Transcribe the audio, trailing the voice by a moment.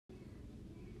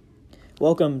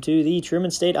Welcome to the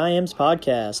Truman IMs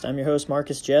podcast. I'm your host,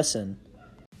 Marcus Jessen.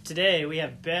 Today we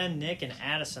have Ben, Nick, and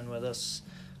Addison with us.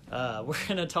 We're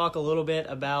going to talk a little bit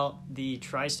about the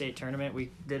Tri-State tournament.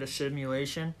 We did a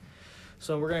simulation,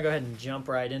 so we're going to go ahead and jump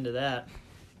right into that.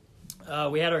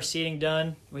 We had our seeding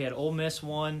done. We had Ole Miss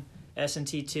 1,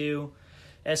 S&T 2,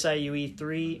 SIUE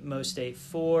 3, Mo State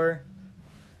 4,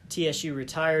 TSU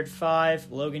retired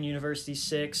 5, Logan University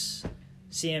 6,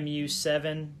 CMU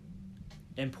 7,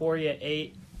 Emporia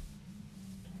 8,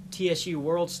 TSU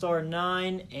World Star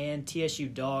 9, and TSU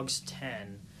Dogs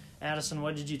 10. Addison,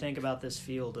 what did you think about this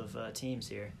field of teams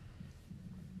here?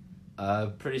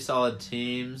 Pretty solid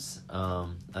teams. I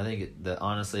think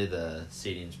honestly the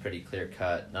seeding's pretty clear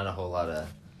cut. Not a whole lot of,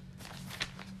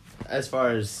 as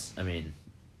far as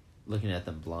looking at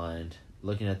them blind.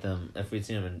 Looking at them, if we'd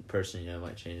seen them in person, it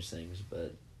might change things.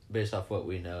 But based off what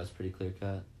we know, it's pretty clear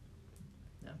cut.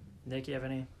 Yeah. Nick, you have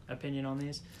any opinion on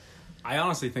these? I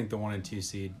honestly think the 1 and 2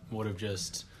 seed would have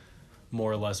just more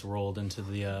or less rolled into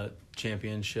the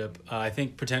championship. I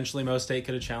think potentially Mo State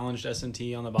could have challenged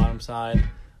S&T on the bottom side,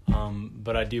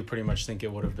 but I do pretty much think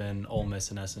it would have been Ole Miss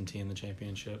and S&T in the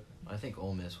championship. I think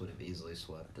Ole Miss would have easily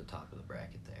swept the top of the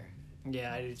bracket there.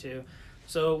 Yeah, I do too.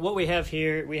 So what we have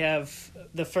here, we have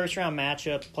the first round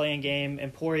matchup, playing game,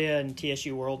 Emporia and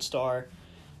TSU World Star.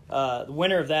 The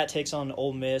winner of that takes on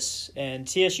Ole Miss, and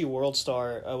TSU World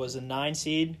Star was a 9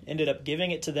 seed, ended up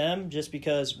giving it to them just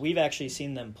because we've actually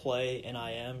seen them play in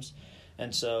IMs,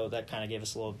 and so that kind of gave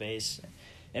us a little base.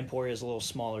 Emporia is a little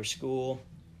smaller school.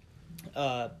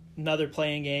 Another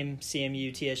playing game,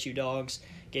 CMU, TSU Dogs,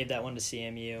 gave that one to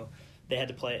CMU.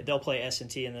 They'll play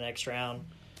S&T in the next round.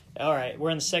 All right,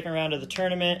 we're in the second round of the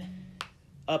tournament.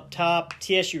 Up top,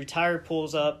 TSU retired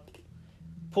pulls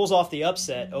off the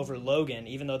upset over Logan,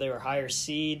 even though they were higher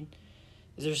seed.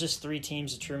 There's just 3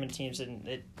 teams, the Truman teams, and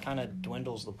it kind of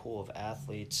dwindles the pool of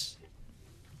athletes.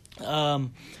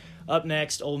 Up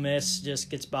next, Ole Miss just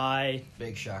gets by.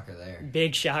 Big shocker there.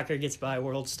 Big shocker, gets by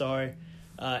World Star.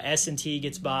 S&T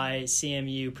gets by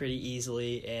CMU pretty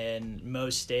easily, and Mo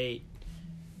State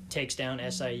takes down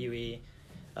SIUE.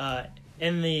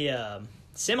 In the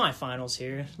semifinals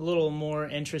here, a little more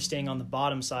interesting on the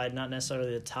bottom side, not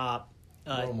necessarily the top.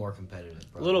 A little more competitive.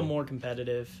 A little more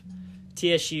competitive.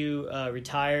 TSU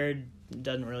retired,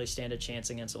 doesn't really stand a chance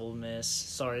against Ole Miss.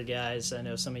 Sorry, guys. I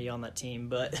know some of you on that team,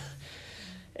 but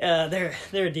they're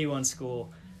a D1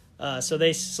 school. So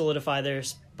they solidify their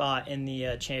spot in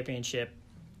the championship.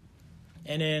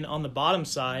 And then on the bottom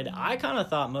side, I kind of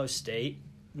thought Mo State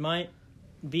might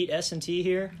beat S&T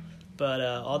here, but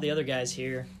all the other guys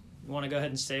here, you want to go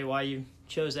ahead and say why you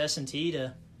chose S&T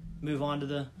to move on to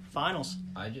the finals?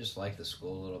 I just like the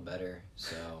school a little better,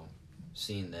 so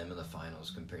seeing them in the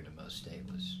finals compared to Mo State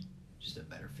was just a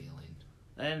better feeling.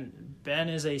 And Ben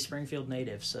is a Springfield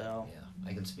native, so yeah,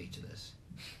 I can speak to this.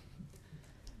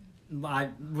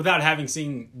 Without having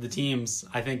seen the teams,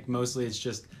 I think mostly it's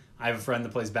just I have a friend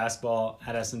that plays basketball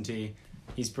at S&T.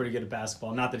 He's pretty good at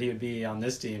basketball. Not that he would be on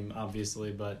this team,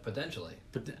 obviously, but Potentially.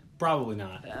 But probably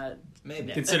not.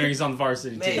 Maybe. Considering he's on the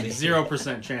varsity team, Maybe.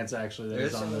 0% chance actually that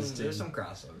he's on this team. There's some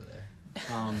crossover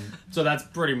there. So that's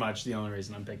pretty much the only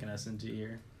reason I'm picking S&T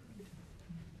here.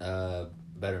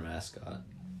 Better mascot.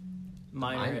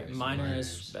 Minor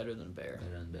is better than Bear.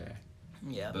 Better than Bear.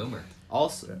 Yeah. Boomer.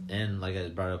 Also, and like I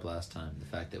brought up last time, the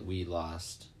fact that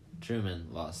Truman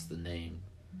lost the name,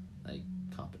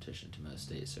 competition to Mo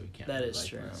State, so we can't. That really is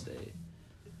true. Mo State.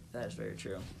 That is very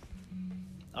true.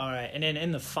 All right, and then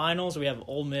in the finals, we have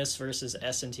Ole Miss versus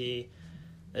S&T.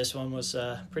 This one was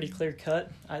pretty clear cut,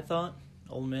 I thought.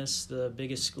 Ole Miss, the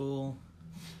biggest school,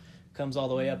 comes all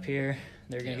the way up here.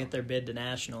 They're going to get their bid to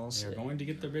nationals. They're going to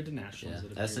get their bid to nationals.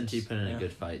 Yeah. S&T put in a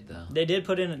good fight, though. They did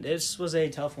put in. This was a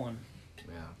tough one.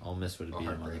 Yeah. Ole Miss would have beat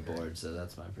them on the board, so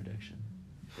that's my prediction.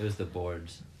 It was the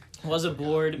boards. Was a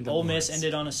board. Ole Miss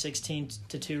ended on a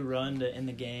 16-2 run to end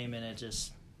the game, and it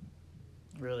just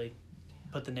really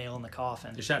put the nail in the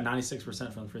coffin. They shot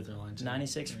 96% from the free throw line.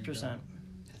 96%.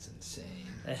 That's insane.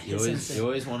 You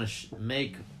always want to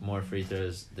make more free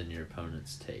throws than your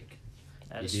opponents take.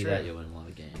 That is you do true. that, you'll win a lot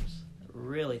of games.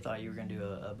 Really thought you were going to do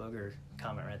a booger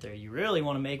comment right there. You really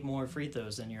want to make more free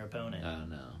throws than your opponent. Oh,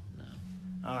 no.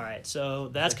 All right, so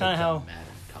that's kind of how...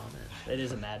 Madden comment. It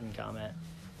is a Madden comment.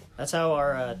 That's how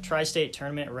our Tri-State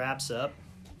tournament wraps up.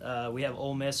 We have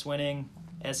Ole Miss winning.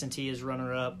 S&T is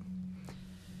runner-up.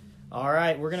 All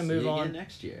right, we're going to move on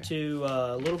next year. To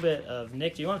a little bit of...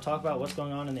 Nick, do you want to talk about what's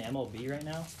going on in the MLB right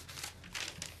now?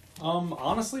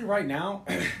 Honestly, right now,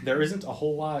 there isn't a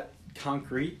whole lot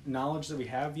concrete knowledge that we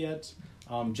have yet.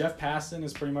 Jeff Passan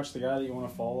is pretty much the guy that you want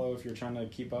to follow if you're trying to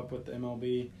keep up with the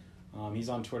MLB. He's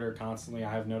on Twitter constantly.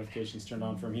 I have notifications turned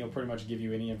on for him. He'll pretty much give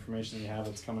you any information that you have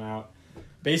that's coming out.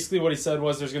 Basically what he said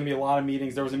was there's going to be a lot of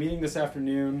meetings. There was a meeting this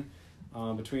afternoon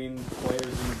between players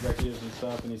and executives and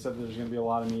stuff, and he said that there's going to be a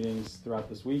lot of meetings throughout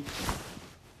this week.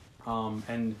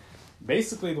 And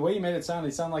basically the way he made it sound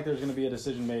like there's going to be a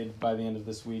decision made by the end of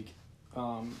this week.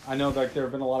 I know like there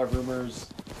have been a lot of rumors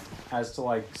as to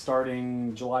like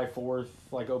starting July 4th,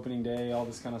 like opening day, all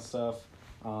this kind of stuff.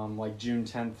 Like June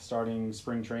 10th starting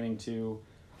spring training too.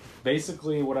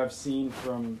 Basically what I've seen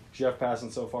from Jeff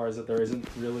Passan so far is that there isn't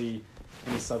really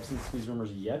any substance to these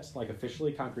rumors yet, like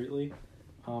officially, concretely.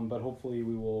 But hopefully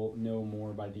we will know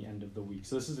more by the end of the week.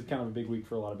 So this is kind of a big week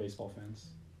for a lot of baseball fans.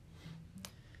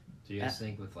 Do you guys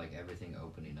think with like everything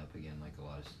opening up again, like a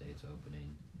lot of states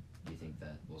opening, do you think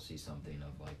that we'll see something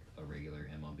of like a regular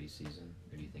MLB season,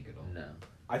 or do you think it'll? No.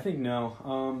 I think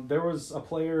no. There was a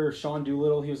player, Sean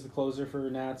Doolittle. He was the closer for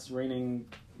Nats, reigning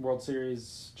World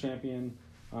Series champion.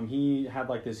 He had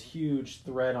like this huge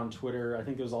thread on Twitter. I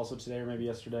think it was also today or maybe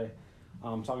yesterday,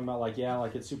 talking about like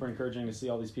it's super encouraging to see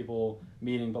all these people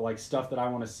meeting, but like stuff that I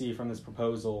want to see from this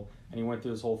proposal. And he went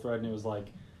through this whole thread, and it was like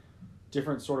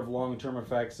different sort of long-term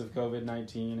effects of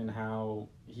COVID-19 and how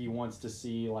he wants to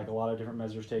see like a lot of different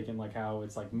measures taken, like how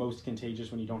it's like most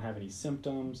contagious when you don't have any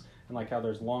symptoms, and like how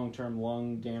there's long-term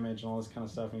lung damage and all this kind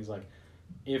of stuff. And he's like,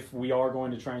 if we are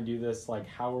going to try and do this, like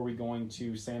how are we going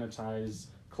to sanitize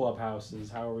clubhouses?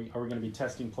 How are we going to be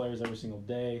testing players every single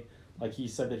day? Like he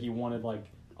said that he wanted like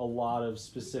a lot of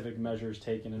specific measures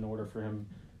taken in order for him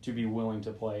to be willing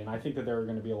to play. And I think that there are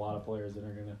going to be a lot of players that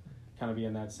are going to kind of be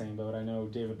in that same boat. I know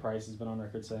David Price has been on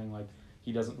record saying like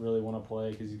he doesn't really want to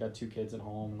play because he's got 2 kids at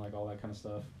home and like all that kind of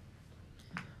stuff.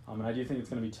 And I do think it's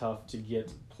going to be tough to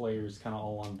get players kind of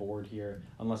all on board here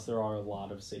unless there are a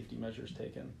lot of safety measures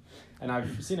taken. And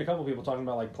I've seen a couple people talking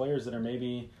about like players that are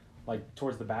maybe like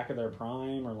towards the back of their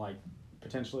prime, or like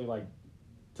potentially like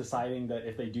deciding that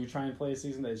if they do try and play a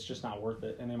season that it's just not worth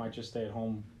it, and they might just stay at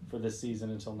home for this season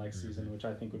until next season, which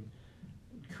I think would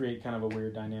create kind of a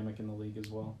weird dynamic in the league as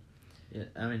well. Yeah,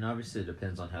 I mean, obviously it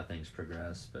depends on how things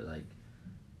progress, but like,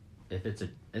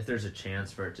 if there's a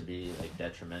chance for it to be like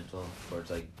detrimental towards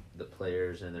like the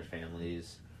players and their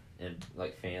families and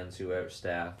like fans, whoever,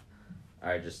 staff,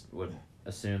 I just would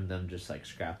assume them just like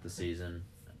scrap the season.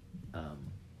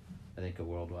 I think a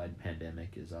worldwide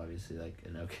pandemic is obviously like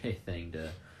an okay thing to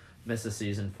miss a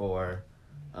season for.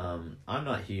 I'm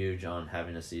not huge on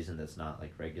having a season that's not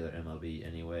like regular MLB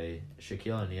anyway.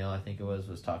 Shaquille O'Neal, I think it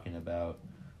was talking about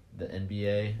the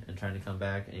NBA and trying to come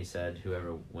back, and he said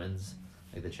whoever wins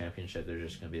like the championship, there's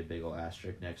just going to be a big old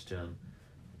asterisk next to him,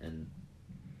 and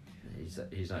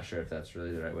he's not sure if that's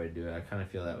really the right way to do it. I kind of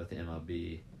feel that with the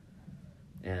MLB,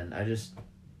 and I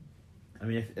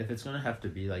mean, if it's going to have to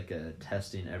be like a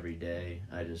testing every day,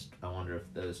 I wonder if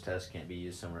those tests can't be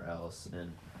used somewhere else.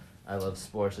 And I love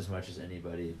sports as much as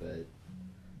anybody, but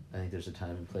I think there's a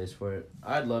time and place for it.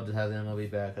 I'd love to have the MLB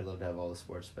back. I'd love to have all the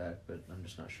sports back, but I'm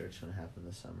just not sure it's going to happen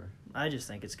this summer. I just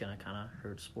think it's going to kind of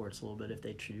hurt sports a little bit if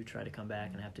they do try to come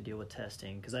back and have to deal with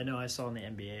testing. Because I know I saw in the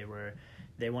NBA where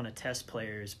they want to test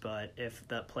players, but if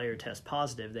that player tests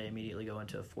positive, they immediately go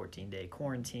into a 14-day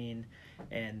quarantine,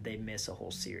 and they miss a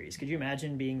whole series. Could you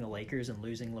imagine being the Lakers and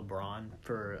losing LeBron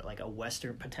for like a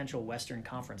potential Western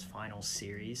Conference Finals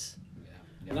series?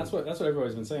 Yeah. And that's what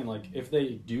everybody's been saying. Like, if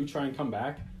they do try and come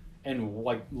back, and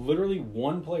like literally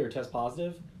one player tests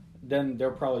positive, then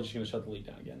they're probably just going to shut the league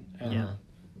down again. And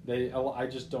I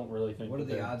just don't really think. What are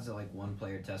the odds that like one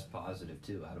player tests positive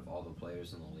too out of all the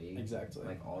players in the league? Exactly.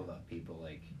 Like all the people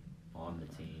like on the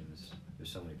teams.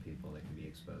 There's so many people that can be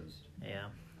exposed. Yeah.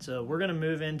 So we're going to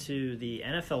move into the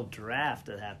NFL draft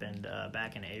that happened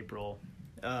back in April.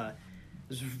 It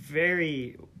was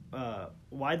very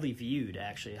widely viewed,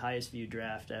 actually. Highest viewed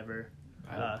draft ever.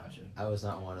 I don't watch it. I was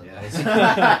not one of Yeah.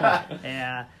 those.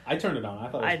 Yeah. I turned it on. I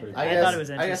thought it was pretty cool. I thought it was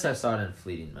I guess interesting. I saw it in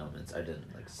fleeting moments. I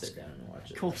didn't like sit down and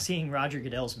watch it. Cool seeing Roger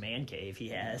Goodell's man cave he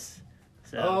has.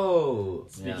 So, Oh,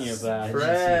 Speaking of that,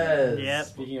 Fred. Yep.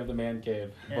 Speaking of the man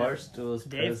cave, yeah. Barstool's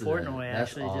Dave president. Portnoy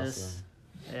That's actually awesome. just,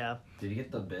 yeah. Did he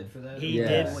get the bid for that? He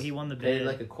Yes. did. He won the Paid bid.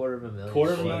 like $250,000.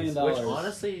 $250,000. Which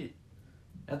honestly,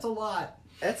 That's a lot.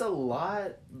 that's a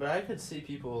lot. But I could see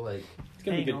people like it's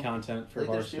gonna be Hang good on. content for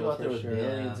there's people Barstool out there for with sure.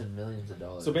 millions and millions of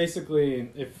dollars. So basically,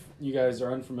 if you guys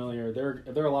are unfamiliar, there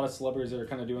are a lot of celebrities that are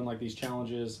kind of doing like these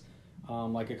challenges.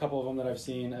 Like a couple of them that I've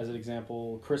seen as an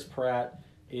example, Chris Pratt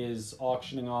is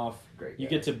auctioning off. Great guy. You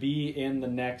get to be in the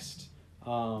next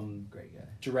Great guy.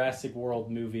 Jurassic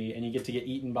World movie, and you get to get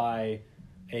eaten by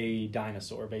a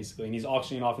dinosaur, basically. And he's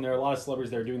auctioning off, and there are a lot of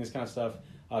celebrities that are doing this kind of stuff.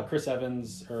 Chris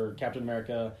Evans, or Captain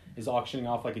America, is auctioning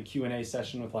off like a Q&A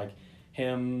session with like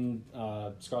him,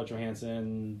 Scarlett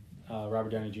Johansson, Robert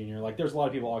Downey Jr. Like, there's a lot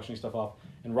of people auctioning stuff off.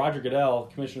 And Roger Goodell,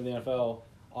 commissioner of the NFL,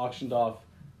 auctioned off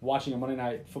watching a Monday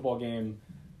Night Football game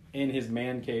in his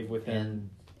man cave with him.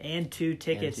 And 2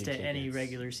 tickets to any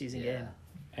regular season game.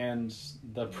 And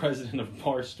the president of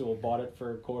Barstool bought it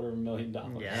for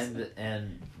 $250,000. Yeah.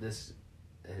 And this,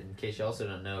 in case you also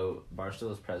don't know,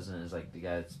 Barstool's president is like the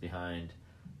guy that's behind.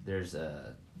 There's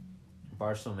a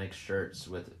Barstool makes shirts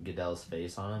with Goodell's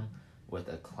face on them with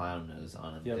a clown nose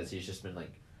on him because he's just been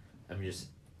like, just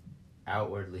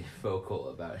outwardly vocal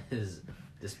about his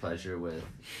displeasure with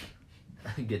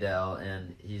Goodell,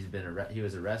 and he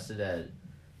was arrested at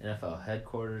NFL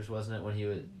headquarters, wasn't it? When he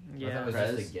was I thought it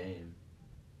was just a game.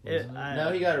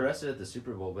 No, he got arrested at the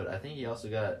Super Bowl, but I think he also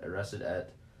got arrested at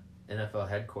NFL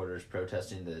headquarters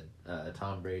protesting the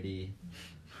Tom Brady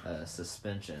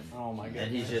suspension. Oh my goodness!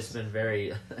 And he's just been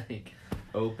very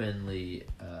openly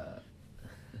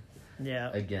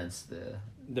against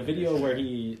the video where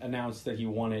he announced that he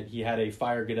won it. He had a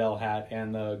Fire Goodell hat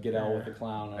and the Goodell with the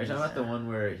clown. Are you talking about the one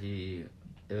where it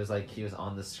was like he was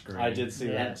on the screen? I did see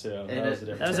that too.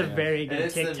 That was a very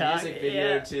good TikTok. It's the music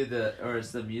video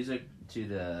it's the music to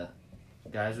the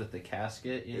guys with the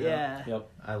casket. You know? Yeah.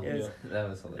 Yep. That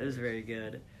was hilarious. It was very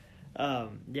good. I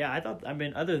thought.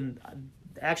 Other than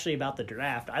actually about the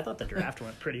draft, I thought the draft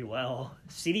went pretty well.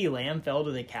 CeeDee Lamb fell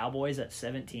to the Cowboys at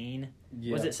 17.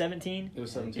 Yeah. Was it 17? It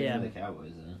was 17 Yeah. for the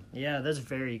Cowboys. Yeah, that's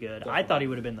very good. Definitely. I thought he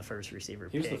would have been the first receiver.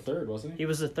 He was the third, wasn't he? He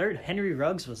was the third. Henry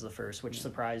Ruggs was the first, which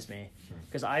surprised me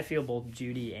because I feel both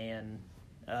Judy and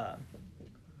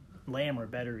Lamb were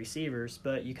better receivers,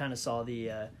 but you kind of saw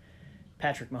the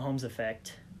Patrick Mahomes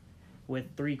effect with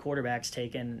 3 quarterbacks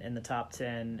taken in the top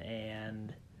 10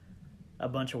 and a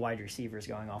bunch of wide receivers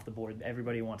going off the board.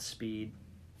 Everybody wants speed.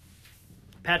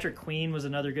 Patrick Queen was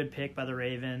another good pick by the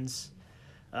Ravens.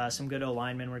 Some good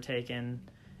O-linemen were taken.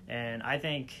 And I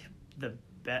think the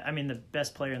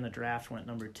best player in the draft went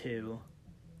number 2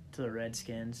 to the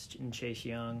Redskins in Chase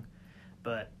Young.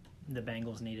 But the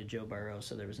Bengals needed Joe Burrow,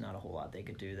 so there was not a whole lot they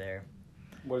could do there.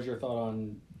 What is your thought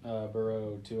on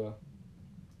Burrow, Tua?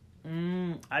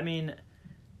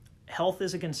 Health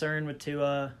is a concern with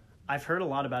Tua. I've heard a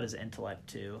lot about his intellect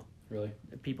too. Really?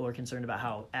 People are concerned about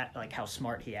how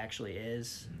smart he actually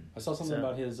is. I saw something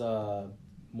about his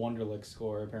Wonderlic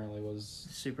score. Apparently was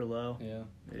super low.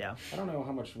 Yeah. I don't know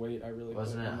how much weight I really.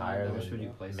 Wasn't it higher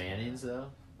than Manning's though?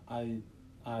 I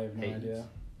have no idea.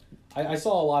 I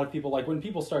saw a lot of people, like, when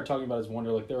people start talking about his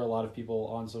Wonderlic, there are a lot of people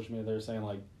on social media that are saying,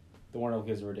 like, the Wonderlic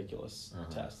is a ridiculous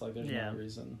test. Like, there's no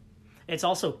reason. It's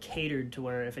also catered to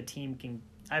where if a team can...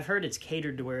 I've heard it's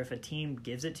catered to where if a team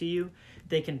gives it to you,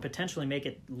 they can potentially make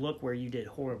it look where you did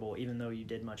horrible, even though you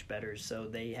did much better, so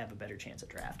they have a better chance at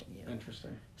drafting you.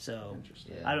 Interesting. So,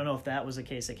 I don't know if that was the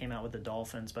case that came out with the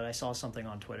Dolphins, but I saw something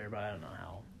on Twitter, but I don't know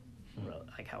how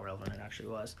relevant it actually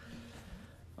was.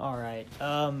 All right.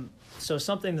 So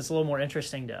something that's a little more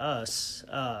interesting to us,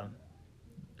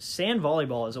 sand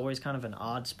volleyball is always kind of an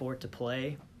odd sport to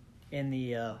play in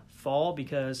the fall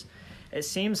because it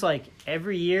seems like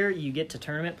every year you get to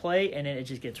tournament play and then it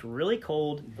just gets really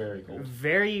cold. Very cold.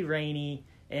 Very rainy.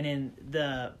 And then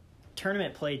the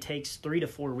tournament play takes 3 to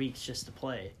 4 weeks just to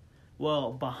play.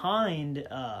 Well, behind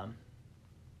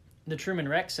the Truman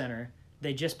Rec Center,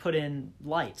 they just put in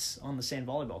lights on the sand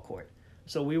volleyball court.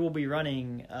 So we will be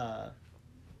running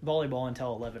volleyball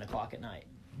until 11 o'clock at night.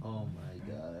 Oh,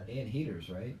 my God. And heaters,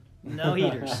 right? No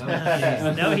heaters.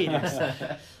 No heaters.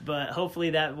 But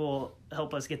hopefully that will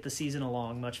help us get the season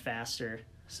along much faster.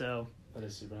 So that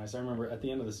is super nice. I remember at the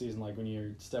end of the season, like when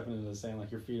you're stepping into the sand,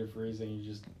 like your feet are freezing, you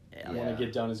just want to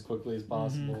get done as quickly as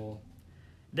possible.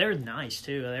 They're nice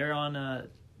too. They're on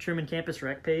Truman Campus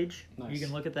Rec page. Nice. You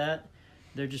can look at that.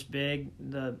 They're just big.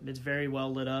 It's very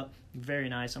well lit up. Very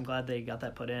nice. I'm glad they got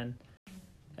that put in.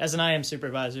 As an IM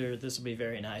supervisor, this will be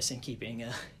very nice in keeping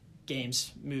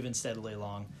games moving steadily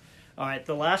along. All right,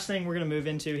 the last thing we're going to move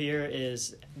into here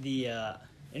is the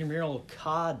intramural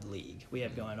COD League we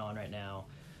have going on right now.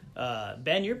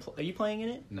 Ben, are you playing in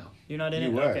it? No. You're not in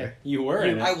it? Were. Okay. You were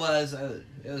in it. I was.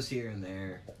 It was here and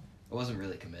there. I wasn't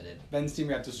really committed. Ben's team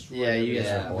got destroyed. Yeah, you guys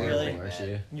Yeah, are we horrible, really? weren't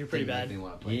you? You're pretty Didn't bad. make me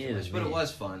want to play too much, but it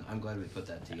was fun. I'm glad we put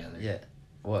that together. Yeah.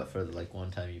 What, for the one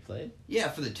time you played? Yeah,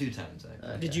 for the 2 times I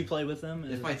played. Did you play with them?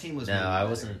 If my team was No, maybe I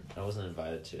better. wasn't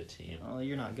invited to a team. Oh,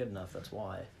 you're not good enough. That's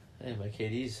why. Hey, my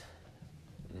KD's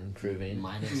improving.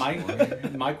 Minus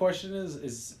My question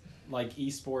is like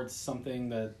esports something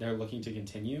that they're looking to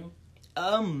continue?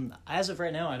 As of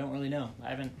right now, I don't really know. I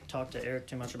haven't talked to Eric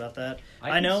too much about that.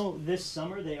 I know this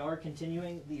summer they are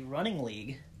continuing the running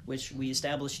league, which we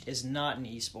established is not an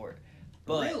esport.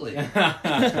 But Really?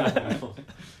 That's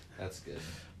That's good.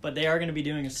 But they are going to be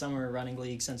doing a summer running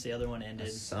league since the other one A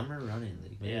ended. summer running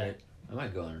league. Maybe Yeah. I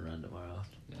might go on a run tomorrow.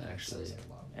 Actually,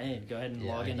 Hey, go ahead and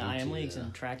Yeah, log into I need IM to, leagues though.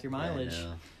 and track your Yeah, I mileage.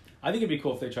 know. I think it'd be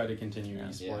cool if they tried to continue Yeah.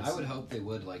 esports. Yeah, I would hope they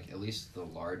would, like, at least the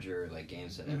larger, like,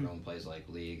 games that Mhm. everyone plays, like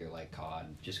League or, like,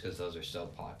 COD, just because those are so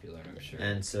popular, I'm sure.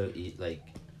 And so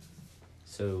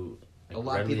A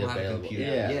lot of readily people have a available. computer.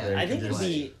 Yeah, Yeah. they're I think it'd just-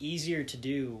 be easier to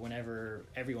do whenever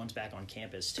everyone's back on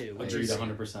campus, too. which Agreed is-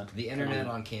 100%. The internet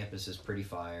on campus is pretty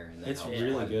fire. And that It's helps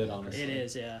really quite a good, bit. honestly. It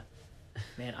is, yeah.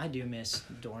 Man, I do miss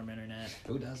dorm internet.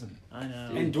 Who doesn't? I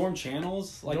know. And dorm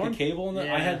channels, like Dorm- the cable, and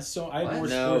yeah. I had What? more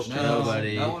No, sports channels.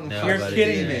 nobody. No one- nobody You're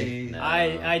kidding did. me. No.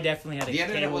 I definitely had a The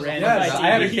internet cable was ran on on my Yes, That's I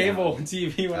had a TV. cable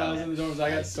TV when I was in the dorms. I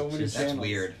got so many That's channels. That's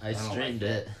weird. I don't streamed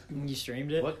like it. You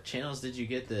streamed it? What channels did you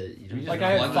get that you just Like Like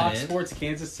I plug had it Fox in? Sports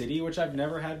Kansas City, which I've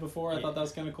never had before. I Yeah. thought that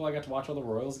was kind of cool. I got to watch all the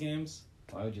Royals games.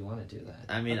 that. Why would you want to do that?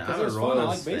 I mean, Because I'm it a was fun. I Royals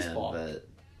like fan, baseball. but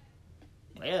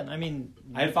Yeah, I mean,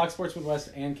 I had Fox Sports Midwest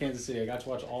and Kansas City. I got to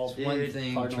watch all of Dude, One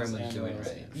thing Cardinals Truman's and doing Royals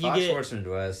right. games. You Fox get- Sports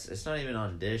Midwest, it's not even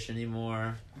on Dish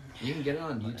anymore. You can get it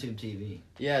on YouTube TV.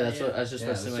 Yeah, that's Yeah. what I was just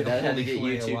about to say. Yeah, My that's dad had to the get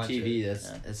only way to YouTube watch TV. it. That's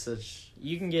Yeah. it's such.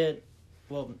 you can get,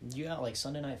 well, you got like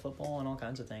Sunday Night Football and all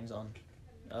kinds of things on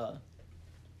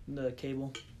the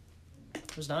cable.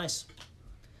 It was nice.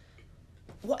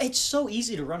 Well, it's so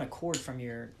easy to run a cord from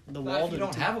the Not wall if to you the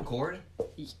don't have a cord.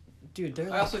 Dude, they're I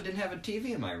like, also didn't have a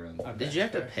TV in my room. Okay. Did you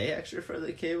have to pay extra for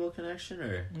the cable connection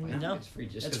or? no. It's free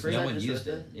just It's because free. no Is one that used just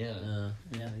it. Yeah.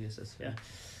 Yeah. I guess that's fair.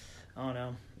 Yeah. I don't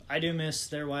know. I do miss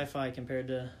their Wi-Fi compared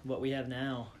to what we have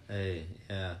now. Hey,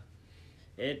 yeah.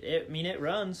 I mean, it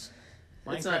runs.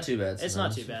 It's not too bad. It's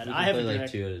not sometimes. too bad. We I can have play a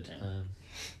like direct- 2 at a yeah. time.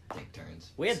 Take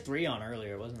turns. We had 3 on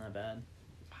earlier. It wasn't that bad.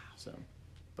 So,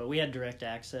 but we had direct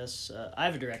access. I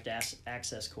have a direct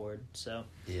access cord. So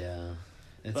Yeah.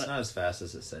 It's But- not as fast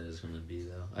as it said it was going to be,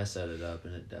 though. I set it up,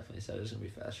 and it definitely said it was going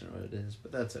to be faster than what it is,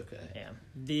 but that's okay. yeah, I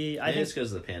Maybe think it's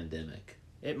because of the pandemic.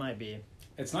 it might be.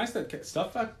 It's nice that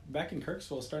stuff back in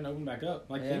Kirksville is starting to open back up.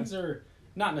 Like Yeah. things are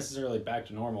not necessarily back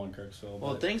to normal in Kirksville.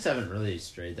 Well, but things haven't really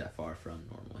strayed that far from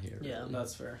normal here. Yeah. really.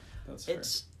 that's fair. That's fair.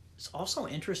 It's also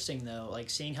interesting though, like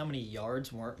seeing how many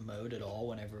yards weren't mowed at all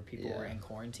whenever people were Yeah. in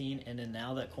quarantine, and then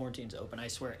now that quarantine's open, I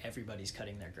swear everybody's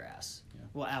cutting their grass. Yeah.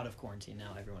 Well, out of quarantine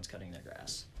now, everyone's cutting their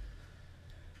grass.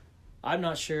 I'm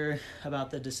not sure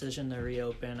about the decision to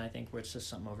reopen. I think it's just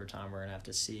something over time we're gonna have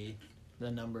to see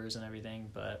the numbers and everything,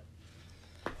 but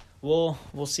we'll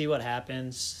see what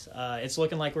happens. It's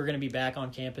looking like we're gonna be back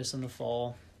on campus in the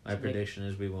fall. My prediction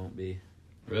is we won't be.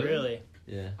 Really?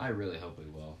 Yeah. I really hope we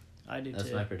will. I do That's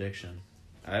too. my prediction.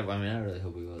 I mean, I really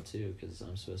hope we will, too, because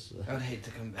I'm supposed to... I would hate to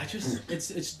come back.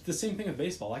 It's the same thing with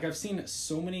baseball. Like I've seen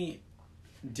so many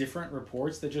different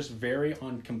reports that just vary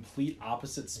on complete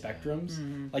opposite spectrums.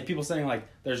 Mhm. Like people saying like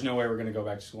there's no way we're going to go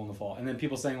back to school in the fall, and then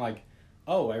people saying like,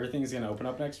 oh, everything's going to open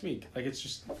up next week. Like it's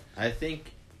just I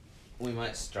think we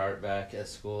might start back at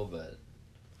school, but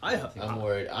I'm I'm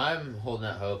worried. I'm holding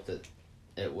out hope that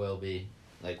it will be.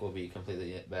 Like, we'll be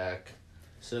completely back.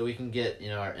 So we can get,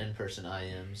 our in-person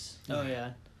IMs. Oh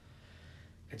yeah.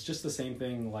 it's just the same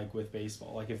thing like with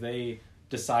baseball. Like if they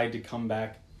decide to come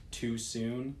back too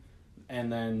soon,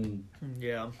 and then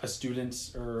Yeah. a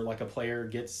student or like a player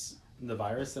gets the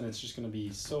virus, then it's just going to be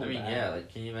so I mean, bad. yeah,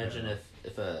 like, can you imagine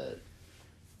if a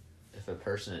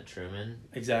person at Truman...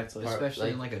 Exactly. Especially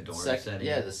in, like, a dorm setting.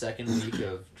 Yeah, the second week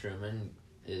of Truman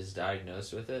is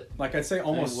diagnosed with it. Like I'd say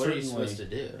almost what are you certainly, supposed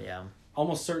to do? Yeah.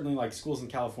 almost certainly like schools in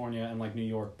California and like New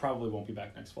York probably won't be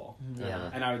back next fall. Yeah.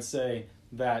 Uh-huh. And I would say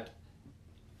that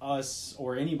us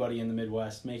or anybody in the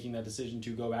Midwest making that decision to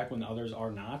go back when the others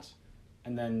are not,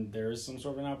 and then there is some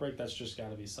sort of an outbreak, that's just got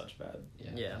to be such bad.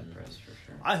 Yeah. Press for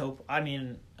sure. I hope I'm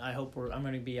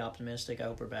going to be optimistic. I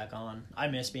hope we're back on. I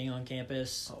miss being on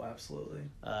campus. Oh, absolutely.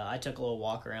 I took a little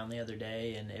walk around the other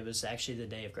day, and it was actually the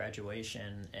day of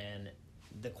graduation, and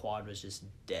the quad was just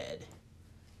dead.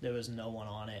 There was no one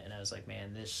on it, and I was like,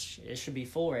 man, it should be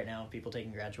full right now. People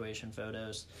taking graduation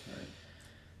photos. Right.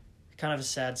 Kind of a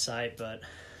sad sight, but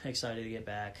excited to get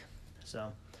back.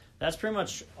 So that's pretty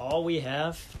much all we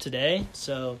have today.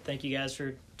 So thank you guys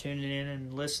for tuning in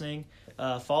and listening.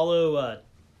 Follow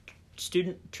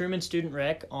Truman Student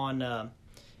Rec on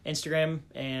Instagram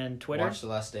and Twitter. Watch The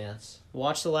Last Dance.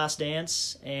 Watch The Last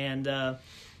Dance, and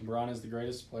LeBron is the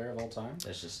greatest player of all time.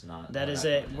 That's just not... that not is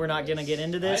it. happening We're not going to get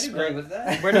into this. I'd agree but with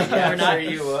that. We're not. Yeah, We're I'm not. sure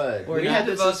you would. we're We not had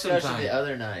this devote discussion some time. the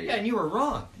other night. Yeah, and you were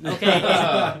wrong.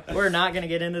 Okay, we're not going to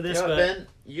get into this. You know what, But Ben?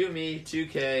 You, me,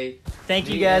 2K. thank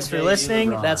you me, guys MJ, for you, listening.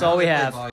 LeBron. That's all we have.